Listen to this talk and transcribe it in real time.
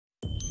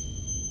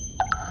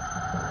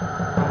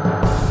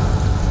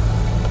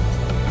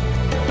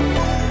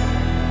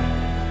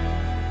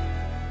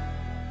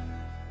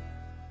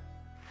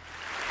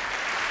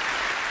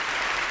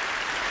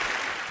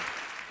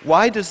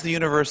why does the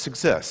universe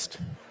exist?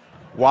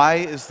 Why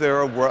is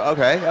there a world?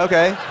 Okay,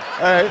 all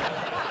right.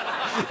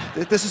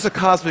 This is a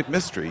cosmic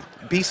mystery.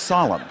 Be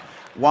solemn.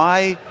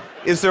 Why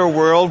is there a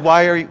world?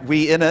 Why are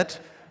we in it?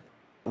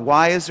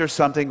 Why is there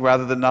something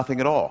rather than nothing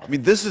at all? I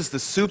mean, this is the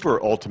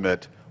super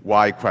ultimate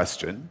why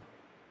question.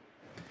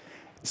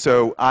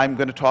 So I'm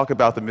going to talk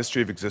about the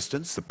mystery of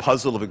existence, the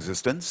puzzle of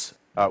existence,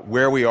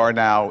 where we are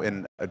now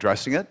in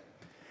addressing it,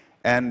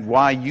 and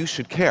why you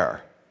should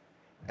care.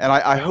 And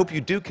I hope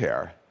you do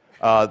care.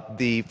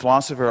 The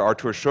philosopher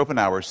Arthur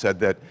Schopenhauer said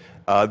that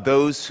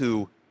those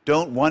who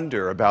don't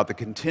wonder about the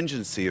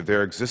contingency of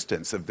their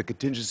existence, of the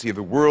contingency of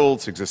the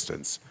world's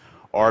existence,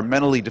 are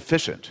mentally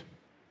deficient.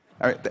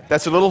 All right,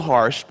 that's a little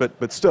harsh,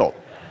 but still.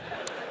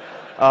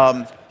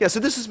 Yeah,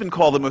 so this has been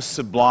called the most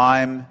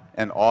sublime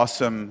and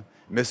awesome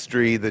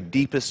mystery, the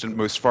deepest and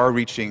most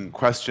far-reaching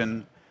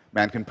question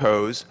man can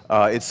pose.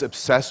 It's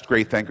obsessed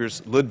great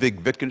thinkers.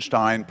 Ludwig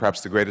Wittgenstein,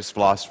 perhaps the greatest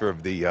philosopher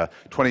of the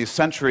 20th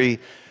century,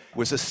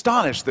 was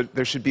astonished that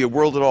there should be a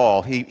world at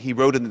all. He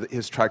wrote in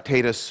his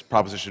Tractatus,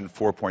 Proposition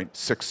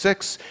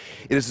 4.66,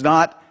 it is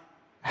not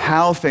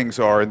how things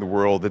are in the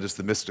world that is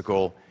the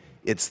mystical,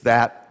 it's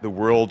that the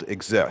world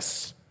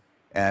exists.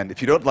 And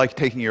if you don't like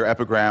taking your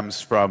epigrams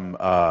from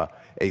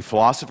a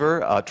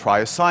philosopher, try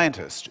a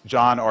scientist.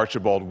 John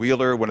Archibald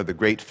Wheeler, one of the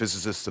great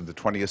physicists of the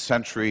 20th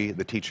century,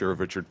 the teacher of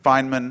Richard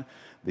Feynman,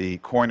 the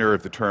coiner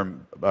of the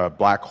term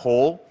black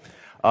hole,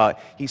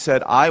 he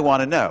said, I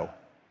want to know,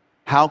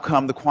 how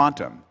come the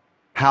quantum?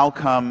 How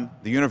come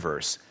the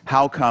universe?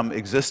 How come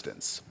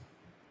existence?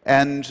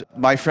 And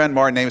my friend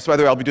Martin Amis, by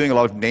the way, I'll be doing a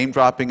lot of name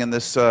dropping in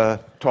this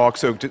talk,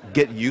 so to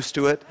get used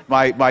to it.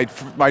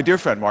 My dear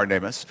friend Martin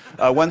Amis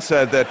once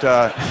said that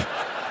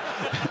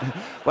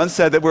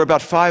we're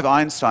about 5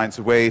 Einsteins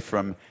away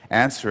from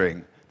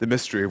answering the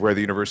mystery of where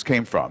the universe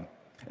came from.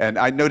 And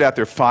I no doubt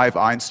there are 5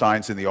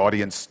 Einsteins in the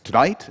audience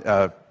tonight.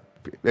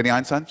 Any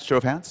Einsteins? Show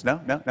of hands? No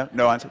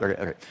Einsteins.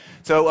 Okay.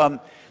 So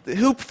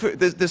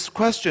this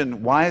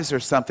question, why is there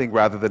something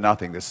rather than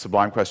nothing? This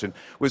sublime question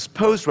was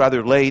posed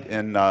rather late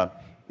in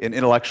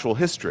intellectual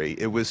history.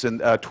 It was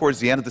towards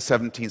the end of the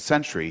 17th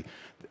century,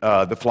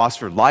 the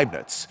philosopher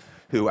Leibniz,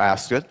 who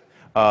asked it.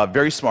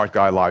 Very smart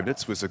guy,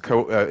 Leibniz, was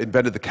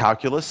invented the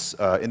calculus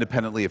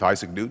independently of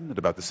Isaac Newton at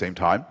about the same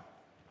time.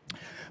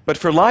 But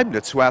for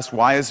Leibniz, who asked,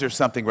 why is there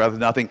something rather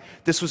than nothing,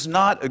 this was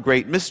not a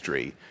great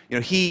mystery. You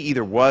know, he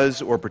either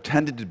was or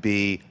pretended to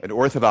be an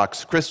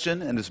Orthodox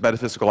Christian in his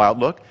metaphysical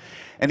outlook.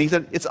 And he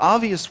said, it's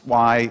obvious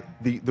why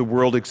the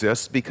world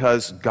exists,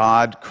 because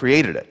God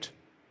created it.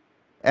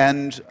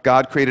 And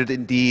God created it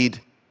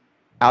indeed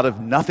out of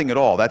nothing at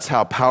all. That's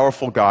how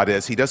powerful God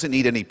is. He doesn't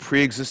need any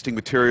pre-existing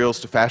materials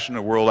to fashion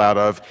a world out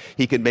of.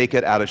 He can make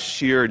it out of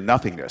sheer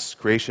nothingness,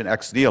 creation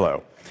ex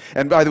nihilo.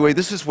 And by the way,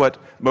 this is what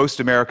most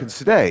Americans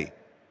today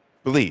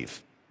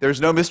believe. There's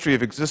no mystery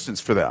of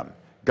existence for them.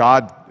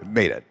 God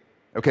made it.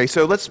 Okay,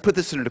 so let's put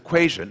this in an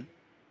equation.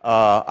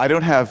 I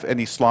don't have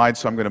any slides,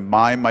 so I'm going to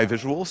mime my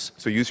visuals,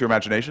 so use your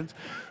imaginations.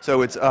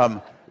 So it's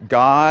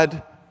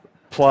God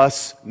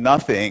plus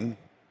nothing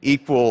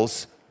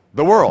equals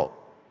the world,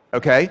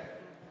 okay?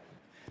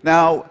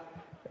 Now,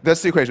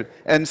 that's the equation.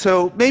 And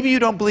so maybe you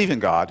don't believe in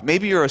God.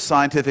 Maybe you're a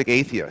scientific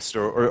atheist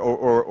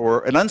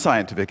or an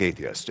unscientific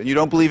atheist, and you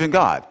don't believe in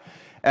God,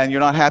 and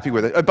you're not happy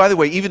with it. By the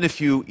way, even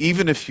if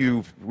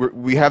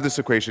we have this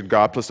equation,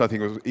 God plus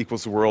nothing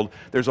equals the world,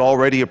 there's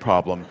already a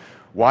problem.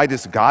 Why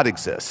does God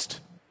exist?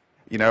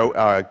 You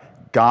know,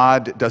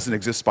 God doesn't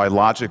exist by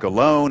logic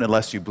alone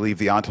unless you believe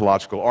the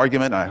ontological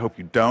argument, and I hope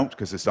you don't,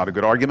 because it's not a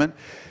good argument.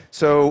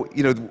 So,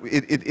 you know,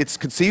 it's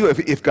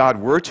conceivable if God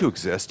were to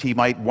exist, he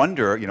might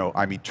wonder, you know,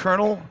 I'm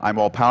eternal, I'm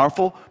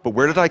all-powerful, but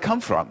where did I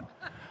come from?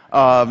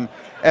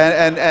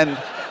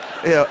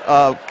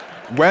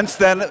 Whence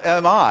then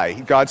am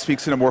I? God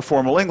speaks in a more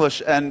formal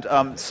English, and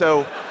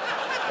so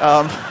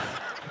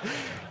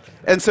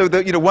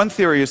one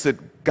theory is that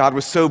God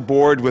was so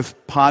bored with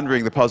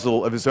pondering the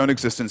puzzle of his own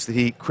existence that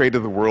he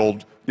created the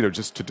world, you know,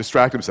 just to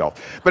distract himself.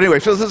 But anyway,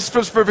 so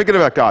let's forget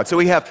about God. So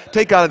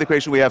take God out of the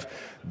equation, we have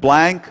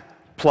blank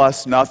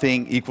plus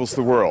nothing equals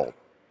the world.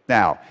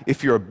 Now,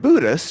 if you're a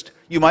Buddhist,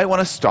 you might want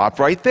to stop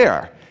right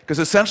there, because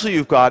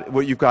essentially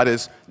what you've got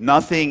is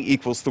nothing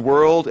equals the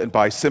world, and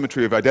by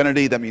symmetry of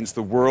identity, that means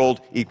the world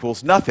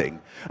equals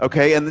nothing.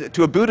 Okay, and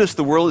to a Buddhist,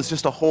 the world is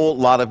just a whole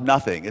lot of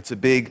nothing. It's a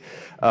big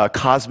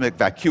cosmic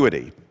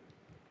vacuity.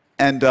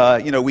 And,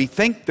 we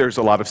think there's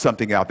a lot of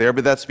something out there,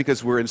 but that's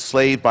because we're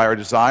enslaved by our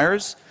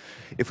desires.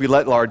 If we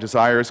let our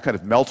desires kind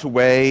of melt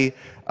away,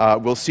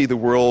 we'll see the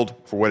world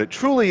for what it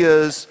truly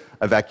is,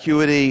 a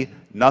vacuity,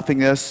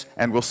 nothingness,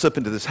 and we'll slip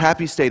into this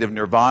happy state of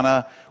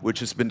nirvana, which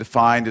has been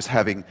defined as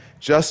having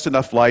just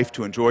enough life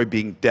to enjoy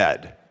being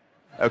dead.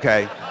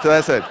 Okay, so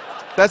that's it.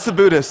 That's the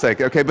Buddhist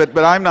thing. Okay, but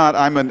I'm not.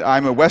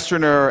 I'm a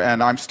Westerner,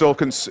 and I'm still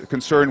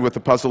concerned with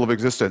the puzzle of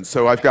existence.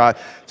 So I've got,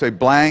 say,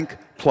 blank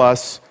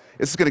plus.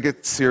 This is going to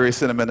get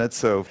serious in a minute.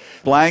 So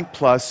blank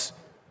plus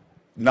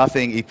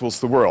nothing equals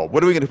the world.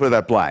 What are we going to put in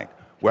that blank?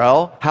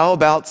 Well, how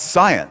about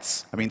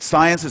science? I mean,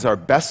 science is our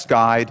best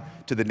guide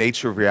to the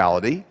nature of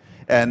reality.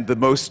 And the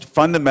most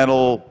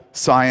fundamental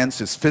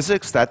science is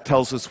physics. That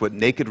tells us what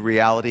naked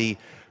reality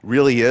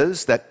really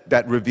is.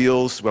 That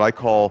reveals what I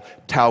call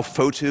tau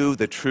photu,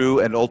 the true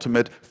and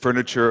ultimate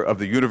furniture of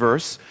the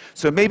universe.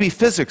 So maybe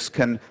physics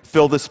can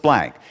fill this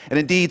blank. And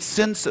indeed,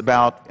 since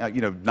about the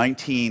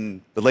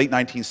late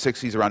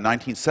 1960s, around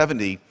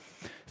 1970,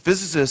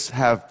 physicists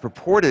have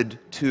purported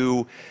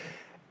to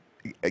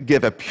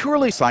give a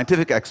purely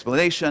scientific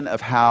explanation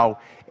of how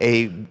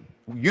a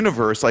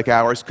universe like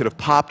ours could have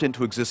popped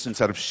into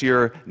existence out of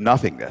sheer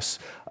nothingness,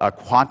 a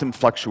quantum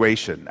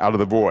fluctuation out of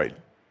the void.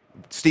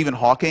 Stephen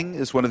Hawking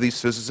is one of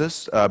these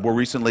physicists, more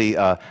recently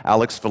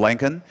Alex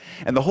Vilenkin,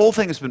 and the whole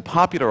thing has been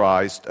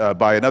popularized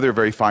by another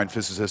very fine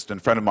physicist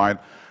and friend of mine,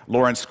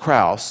 Lawrence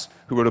Krauss,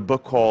 who wrote a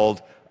book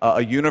called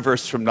A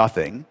Universe from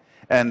Nothing.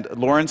 And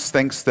Lawrence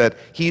thinks that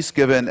he's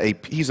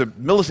a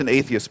militant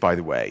atheist, by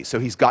the way, so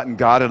he's gotten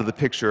God out of the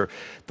picture.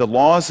 The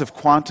laws of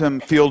quantum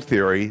field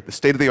theory, the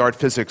state-of-the-art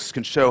physics,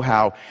 can show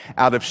how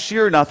out of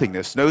sheer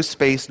nothingness, no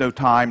space, no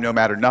time, no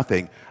matter,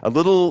 nothing, a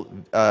little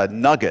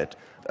nugget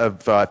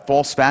of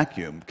false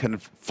vacuum can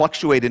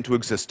fluctuate into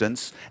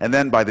existence, and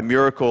then by the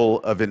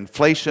miracle of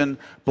inflation,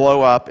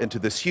 blow up into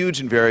this huge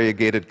and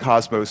variegated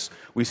cosmos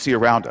we see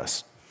around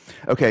us.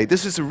 Okay,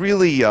 this is a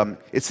really,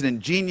 it's an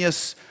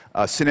ingenious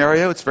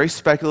scenario. It's very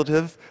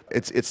speculative.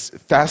 It's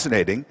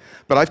fascinating,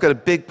 but I've got a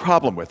big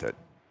problem with it.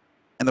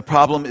 And the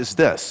problem is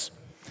this.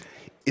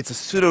 It's a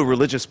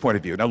pseudo-religious point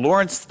of view. Now,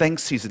 Lawrence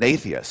thinks he's an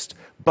atheist,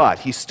 but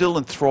he's still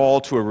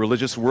enthralled to a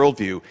religious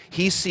worldview.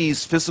 He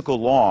sees physical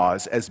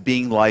laws as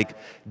being like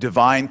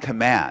divine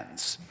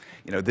commands.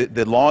 You know,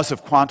 the laws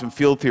of quantum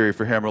field theory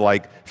for him are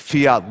like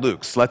fiat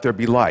lux, let there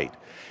be light.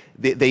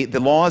 The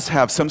laws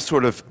have some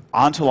sort of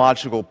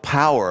ontological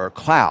power or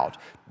clout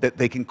that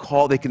they can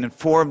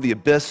inform the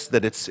abyss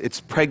that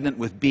it's pregnant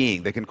with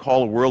being. They can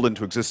call a world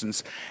into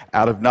existence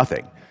out of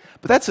nothing.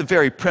 But that's a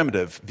very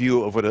primitive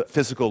view of what a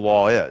physical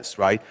law is,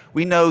 right?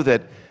 We know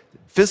that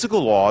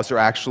physical laws are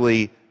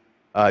actually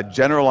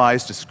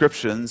generalized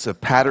descriptions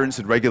of patterns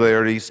and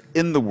regularities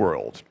in the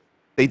world.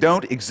 They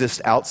don't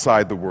exist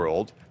outside the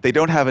world. They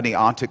don't have any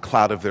ontic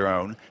cloud of their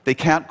own. They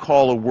can't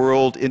call a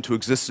world into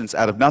existence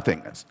out of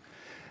nothingness.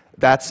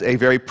 That's a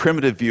very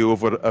primitive view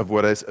of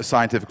what a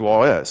scientific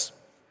law is.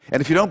 And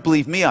if you don't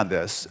believe me on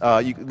this,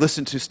 you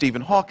listen to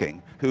Stephen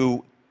Hawking,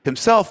 who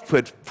himself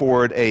put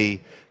forward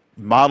a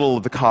model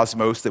of the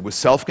cosmos that was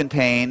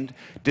self-contained,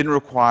 didn't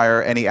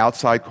require any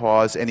outside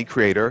cause, any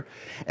creator.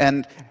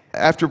 And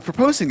after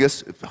proposing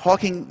this,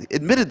 Hawking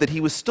admitted that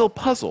he was still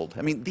puzzled.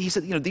 I mean, he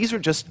said,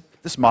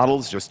 this model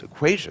is just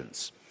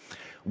equations.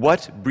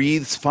 What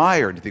breathes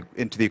fire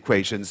into the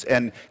equations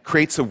and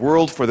creates a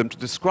world for them to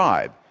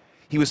describe?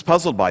 He was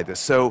puzzled by this.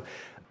 So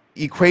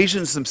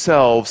equations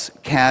themselves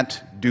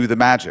can't do the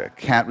magic,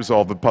 can't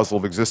resolve the puzzle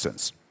of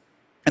existence.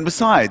 And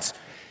besides,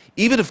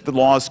 even if the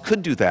laws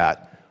could do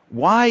that,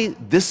 why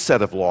this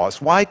set of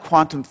laws? Why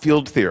quantum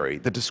field theory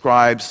that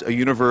describes a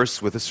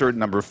universe with a certain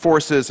number of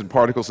forces and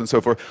particles and so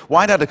forth?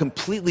 Why not a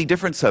completely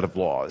different set of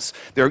laws?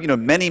 There are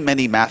many,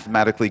 many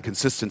mathematically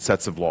consistent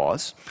sets of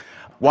laws.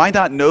 Why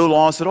not no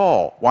laws at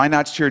all? Why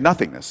not sheer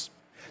nothingness?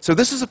 So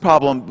this is a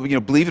problem,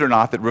 believe it or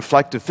not, that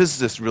reflective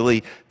physicists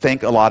really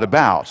think a lot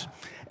about.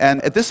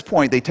 And at this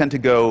point, they tend to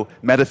go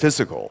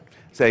metaphysical.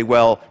 Say,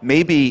 well,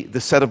 maybe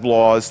the set of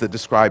laws that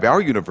describe our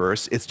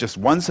universe, it's just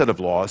one set of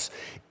laws,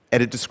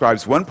 and it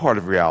describes one part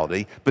of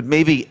reality, but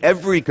maybe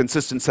every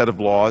consistent set of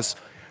laws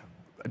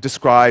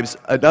describes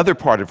another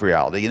part of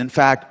reality. And in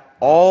fact,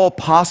 all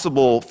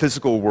possible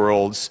physical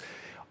worlds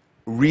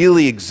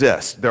really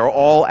exist. They're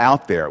all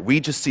out there. We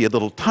just see a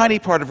little tiny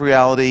part of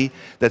reality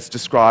that's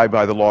described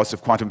by the laws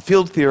of quantum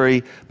field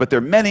theory, but there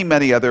are many,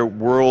 many other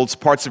worlds,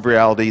 parts of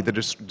reality that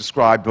are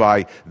described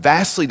by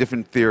vastly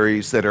different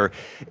theories that are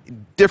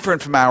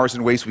different from ours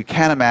in ways we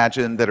can't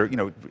imagine, that are,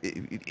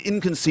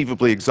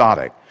 inconceivably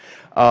exotic.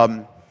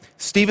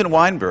 Steven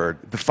Weinberg,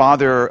 the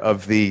father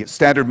of the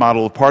standard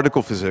model of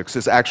particle physics,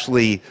 has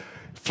actually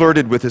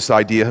flirted with this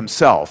idea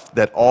himself,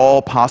 that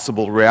all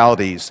possible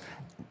realities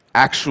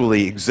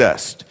actually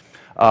exist.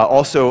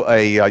 Also,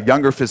 a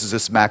younger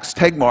physicist, Max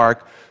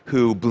Tegmark,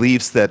 who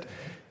believes that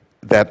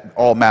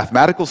all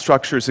mathematical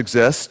structures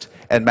exist,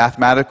 and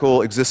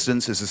mathematical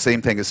existence is the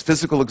same thing as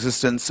physical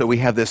existence, so we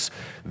have this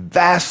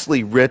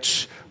vastly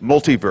rich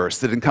multiverse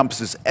that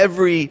encompasses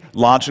every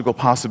logical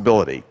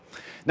possibility.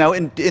 Now,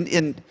 in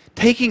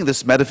taking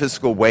this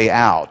metaphysical way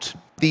out,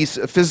 these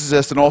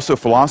physicists and also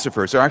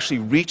philosophers are actually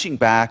reaching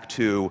back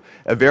to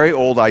a very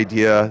old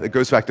idea that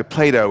goes back to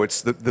Plato.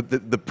 It's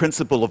the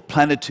principle of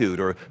plenitude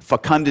or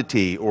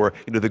fecundity, or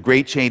the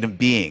great chain of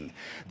being,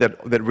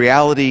 that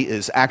reality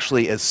is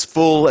actually as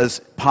full as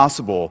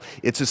possible.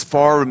 It's as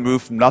far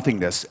removed from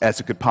nothingness as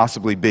it could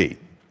possibly be.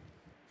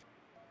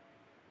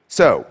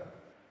 So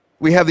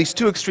we have these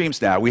two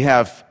extremes now. We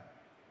have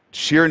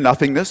sheer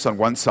nothingness on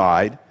one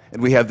side,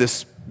 and we have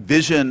this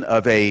vision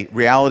of a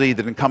reality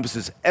that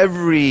encompasses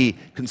every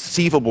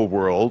conceivable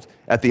world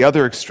at the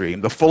other extreme,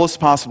 the fullest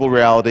possible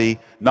reality,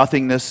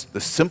 nothingness,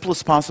 the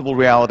simplest possible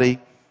reality.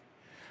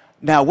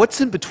 Now, what's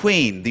in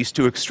between these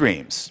two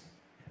extremes?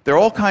 There are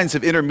all kinds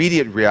of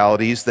intermediate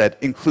realities that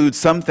include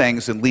some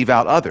things and leave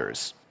out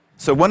others.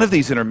 So one of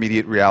these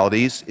intermediate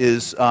realities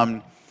is,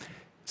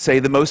 say,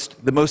 the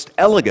most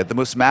elegant, the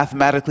most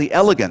mathematically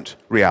elegant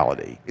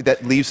reality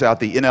that leaves out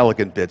the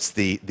inelegant bits,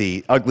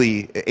 the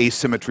ugly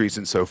asymmetries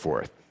and so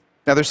forth.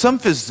 Now, there's some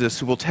physicists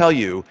who will tell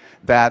you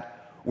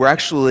that we're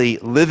actually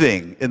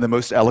living in the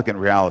most elegant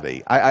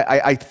reality.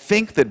 I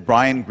think that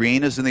Brian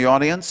Greene is in the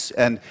audience,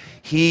 and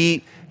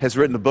he has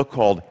written a book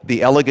called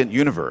The Elegant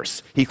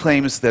Universe. He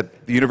claims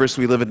that the universe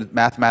we live in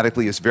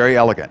mathematically is very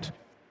elegant.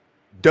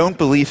 Don't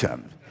believe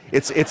him.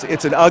 It's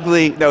an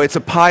ugly, no, it's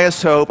a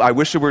pious hope. I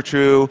wish it were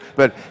true,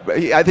 but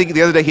I think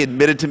the other day he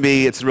admitted to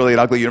me it's really an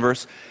ugly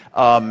universe.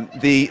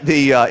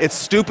 It's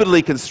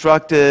stupidly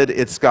constructed.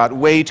 It's got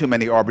way too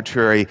many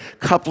arbitrary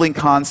coupling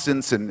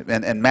constants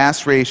and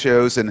mass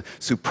ratios and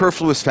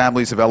superfluous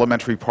families of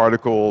elementary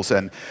particles.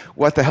 And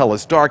what the hell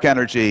is dark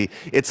energy?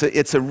 It's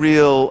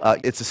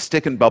a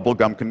stick and bubble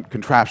gum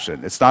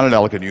contraption. It's not an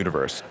elegant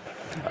universe.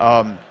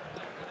 And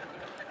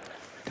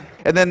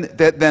then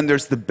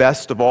there's the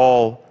best of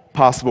all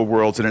possible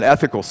worlds in an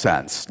ethical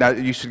sense. Now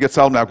you should get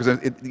settled now,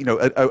 because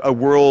a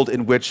world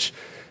in which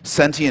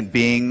sentient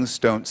beings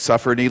don't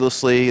suffer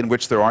needlessly, in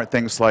which there aren't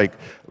things like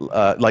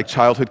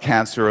childhood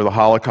cancer or the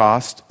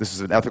Holocaust. This is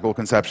an ethical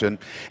conception.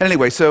 And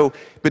anyway, so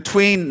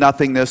between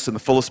nothingness and the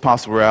fullest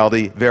possible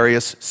reality,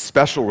 various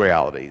special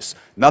realities.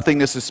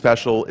 Nothingness is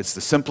special, it's the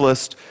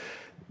simplest.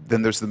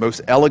 Then there's the most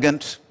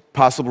elegant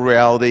possible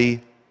reality,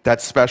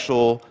 that's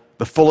special.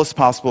 The fullest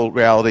possible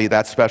reality,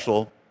 that's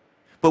special.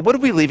 But what are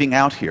we leaving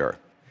out here?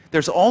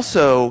 There's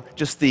also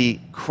just the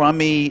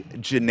crummy,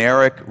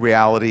 generic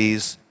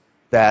realities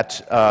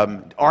that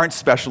aren't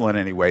special in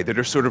any way, that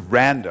are sort of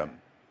random.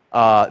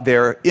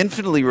 They're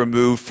infinitely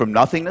removed from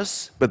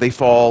nothingness, but they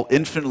fall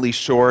infinitely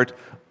short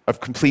of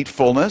complete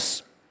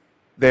fullness.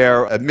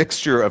 They're a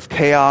mixture of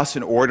chaos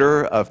and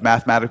order, of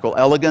mathematical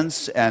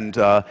elegance and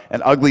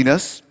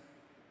ugliness.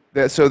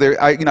 So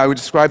I would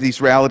describe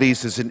these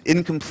realities as an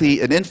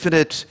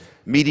infinite,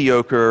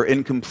 mediocre,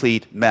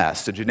 incomplete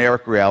mess, a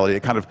generic reality, a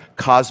kind of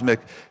cosmic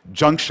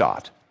junk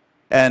shot.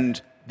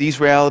 And these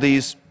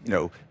realities,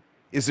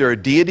 is there a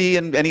deity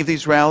in any of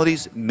these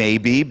realities?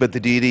 Maybe, but the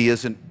deity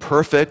isn't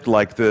perfect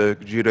like the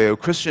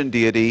Judeo-Christian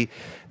deity.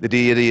 The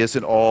deity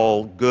isn't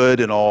all good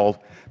and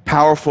all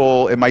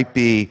powerful. It might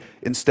be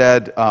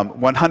instead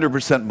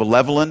 100%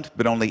 malevolent,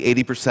 but only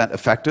 80%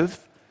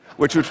 effective,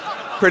 which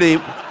pretty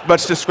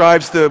much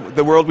describes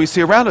the world we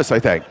see around us, I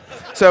think.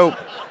 So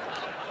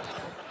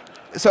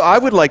I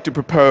would like to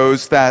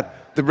propose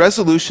that the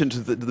resolution to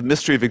the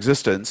mystery of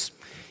existence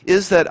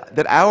is that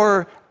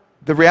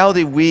the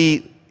reality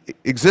we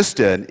exist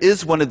in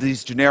is one of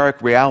these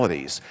generic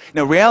realities.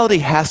 Now, reality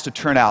has to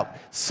turn out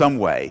some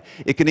way.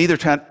 It can either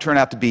turn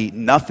out to be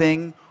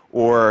nothing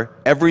or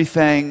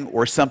everything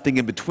or something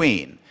in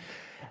between.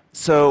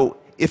 So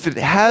if it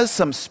has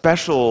some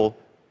special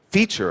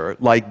feature,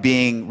 like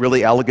being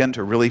really elegant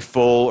or really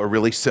full or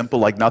really simple,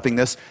 like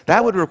nothingness,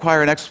 that would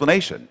require an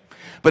explanation.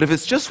 But if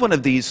it's just one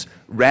of these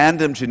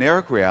random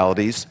generic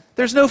realities,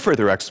 there's no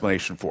further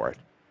explanation for it.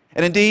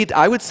 And indeed,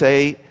 I would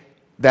say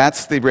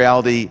that's the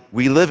reality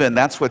we live in.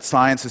 That's what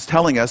science is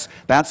telling us.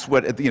 That's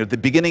what, at the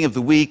beginning of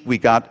the week, we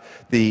got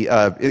the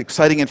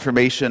exciting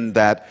information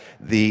that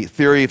the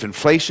theory of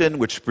inflation,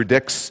 which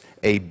predicts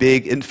a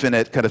big,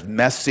 infinite, kind of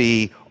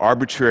messy,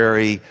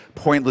 arbitrary,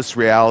 pointless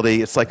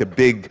reality. It's like a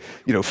big,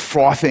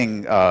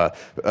 frothing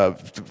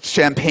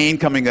champagne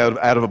coming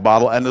out of a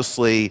bottle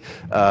endlessly,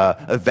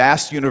 a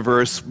vast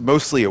universe,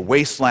 mostly a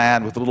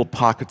wasteland with little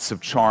pockets of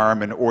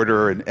charm and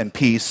order and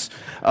peace.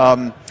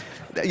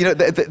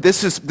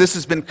 This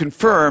has been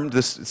confirmed,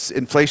 this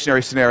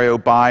inflationary scenario,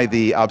 by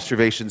the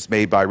observations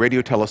made by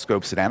radio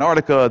telescopes in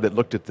Antarctica that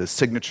looked at the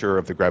signature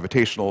of the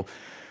gravitational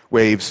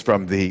waves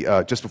from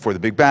just before the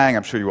Big Bang.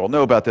 I'm sure you all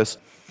know about this.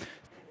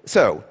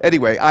 So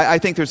anyway, I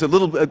think there's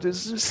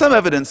some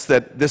evidence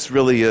that this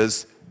really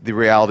is the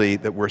reality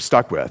that we're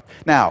stuck with.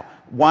 Now,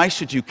 why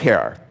should you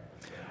care?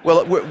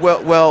 Well,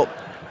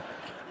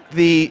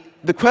 the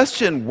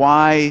question,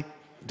 why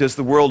does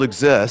the world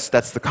exist?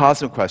 That's the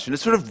cosmic question. It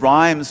sort of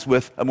rhymes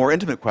with a more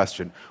intimate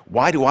question.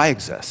 Why do I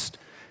exist?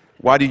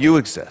 Why do you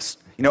exist?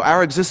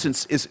 Our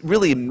existence is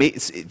really,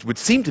 it would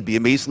seem to be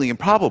amazingly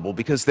improbable,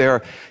 because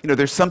there's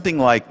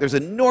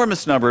an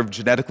enormous number of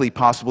genetically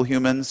possible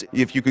humans.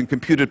 If you can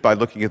compute it by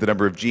looking at the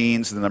number of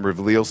genes and the number of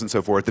alleles and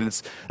so forth, and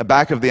it's a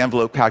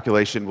back-of-the-envelope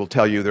calculation will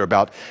tell you there are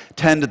about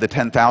 10 to the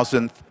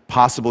 10,000th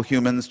possible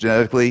humans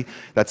genetically.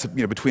 That's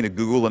between a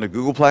Google and a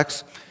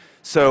Googleplex.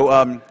 So,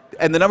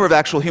 and the number of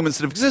actual humans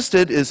that have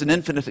existed is an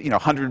infinite,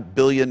 100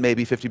 billion,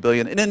 maybe 50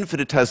 billion, an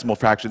infinitesimal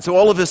fraction. So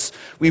all of us,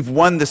 we've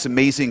won this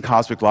amazing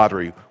cosmic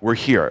lottery. We're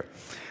here.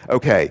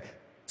 Okay,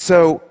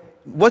 so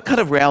what kind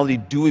of reality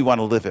do we want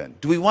to live in?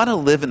 Do we want to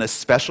live in a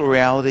special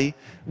reality?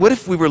 What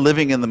if we were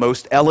living in the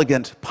most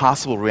elegant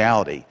possible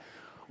reality?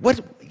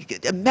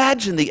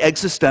 Imagine the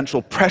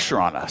existential pressure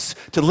on us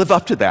to live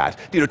up to that,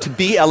 to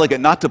be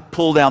elegant, not to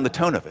pull down the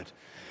tone of it.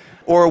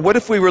 Or what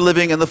if we were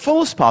living in the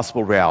fullest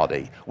possible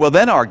reality? Well,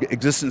 then our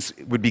existence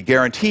would be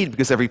guaranteed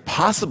because every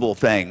possible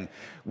thing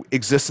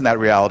exists in that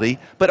reality,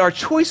 but our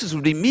choices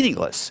would be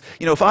meaningless.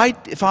 You know, if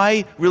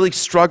I really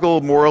struggle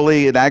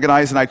morally and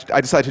agonize and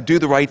I decide to do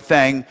the right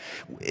thing,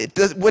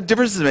 what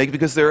difference does it make?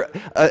 Because there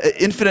are an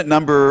infinite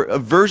number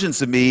of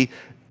versions of me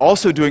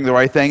also doing the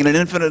right thing and an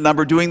infinite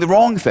number doing the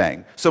wrong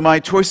thing. So my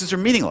choices are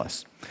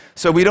meaningless.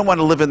 So we don't want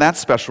to live in that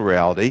special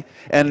reality.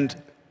 And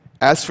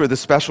as for the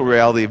special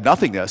reality of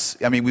nothingness,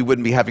 I mean, we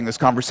wouldn't be having this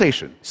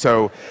conversation.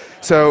 So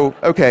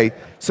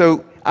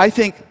I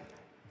think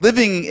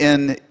living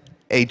in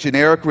a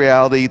generic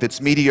reality that's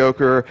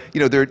mediocre, you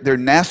know, there are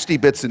nasty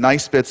bits and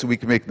nice bits, and we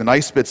can make the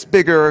nice bits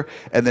bigger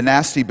and the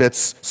nasty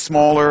bits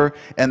smaller,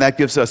 and that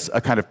gives us a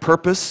kind of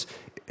purpose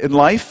in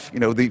life. You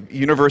know, the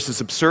universe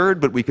is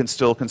absurd, but we can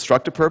still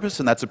construct a purpose,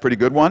 and that's a pretty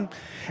good one.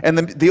 And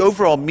the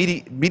overall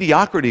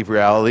mediocrity of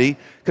reality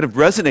kind of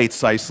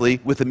resonates nicely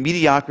with the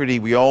mediocrity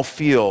we all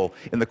feel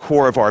in the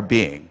core of our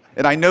being.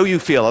 And I know you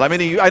feel it. I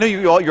mean, I know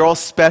you're all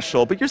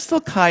special, but you're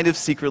still kind of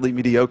secretly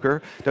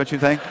mediocre, don't you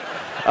think?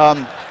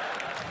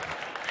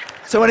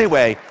 So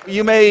anyway,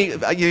 you may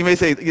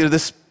say, you know,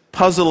 this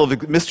puzzle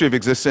of mystery of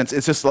existence,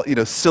 it's just, you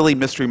know, silly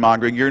mystery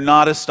mongering. You're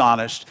not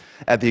astonished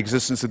at the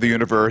existence of the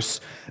universe.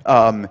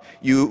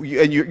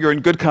 You're in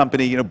good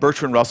company. You know,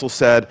 Bertrand Russell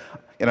said,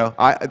 you know,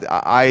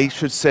 I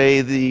should say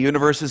the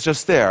universe is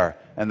just there,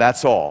 and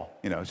that's all.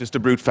 You know, it's just a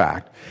brute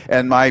fact.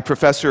 And my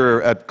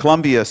professor at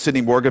Columbia,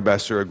 Sidney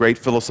Morgenbesser, a great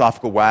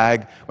philosophical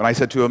wag, when I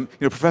said to him,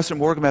 you know, Professor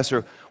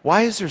Morgenbesser,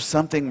 why is there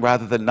something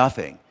rather than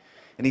nothing?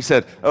 And he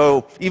said,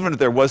 oh, even if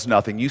there was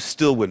nothing, you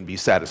still wouldn't be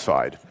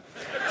satisfied.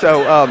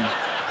 So,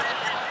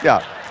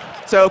 yeah.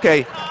 So,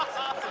 okay.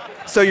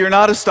 So you're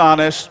not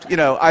astonished. You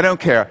know, I don't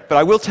care. But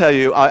I will tell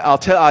you,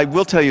 I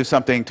will tell you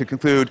something to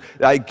conclude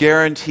that I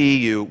guarantee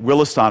you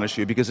will astonish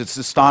you, because it's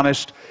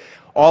astonished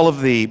all of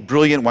the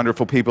brilliant,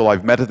 wonderful people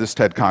I've met at this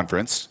TED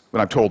conference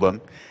when I've told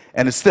them.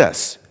 And it's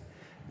this: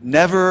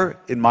 never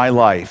in my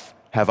life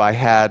have I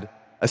had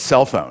a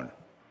cell phone.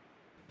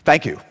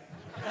 Thank you.